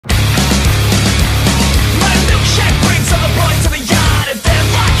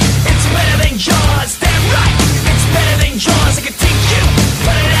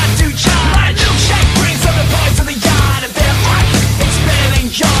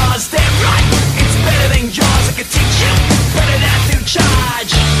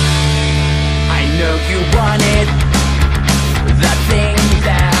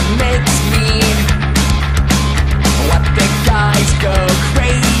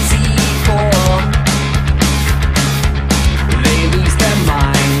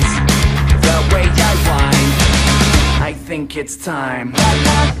it's time.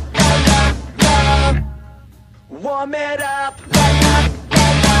 Warm it up.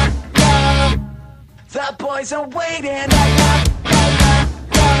 The boys are waiting.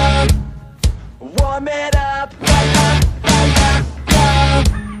 Warm it up.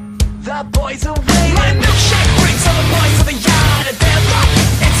 The boys are waiting. My milkshake brings all the boys to the yard, and they're right,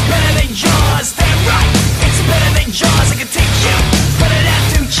 it's better than yours. They're right, it's better than yours. I can take you, but it have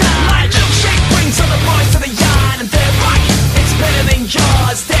to charge. My milkshake brings all the boys to the yard, and they're right, it's better than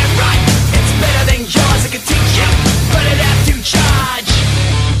yours. They're right, it's better than yours. I can take you, but it have to charge.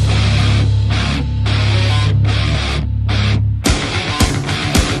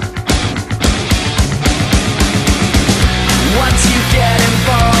 Once you get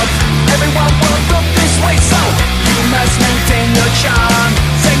involved, everyone will look this way, so you must maintain your charm.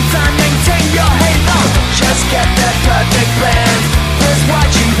 Same time, maintain your halo. Just get that perfect blend. Here's what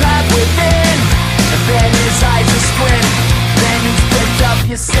you have within, and then his eyes will squint. Then he's picked up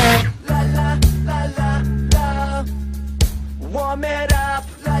your scent. La la la la la. Warm it up.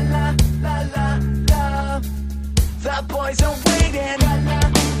 La la la la la. The boys are waiting. La la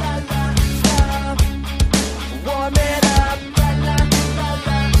la la la. Warm it up.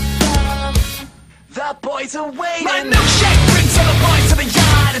 The boys are waiting. My milkshake brings all the boys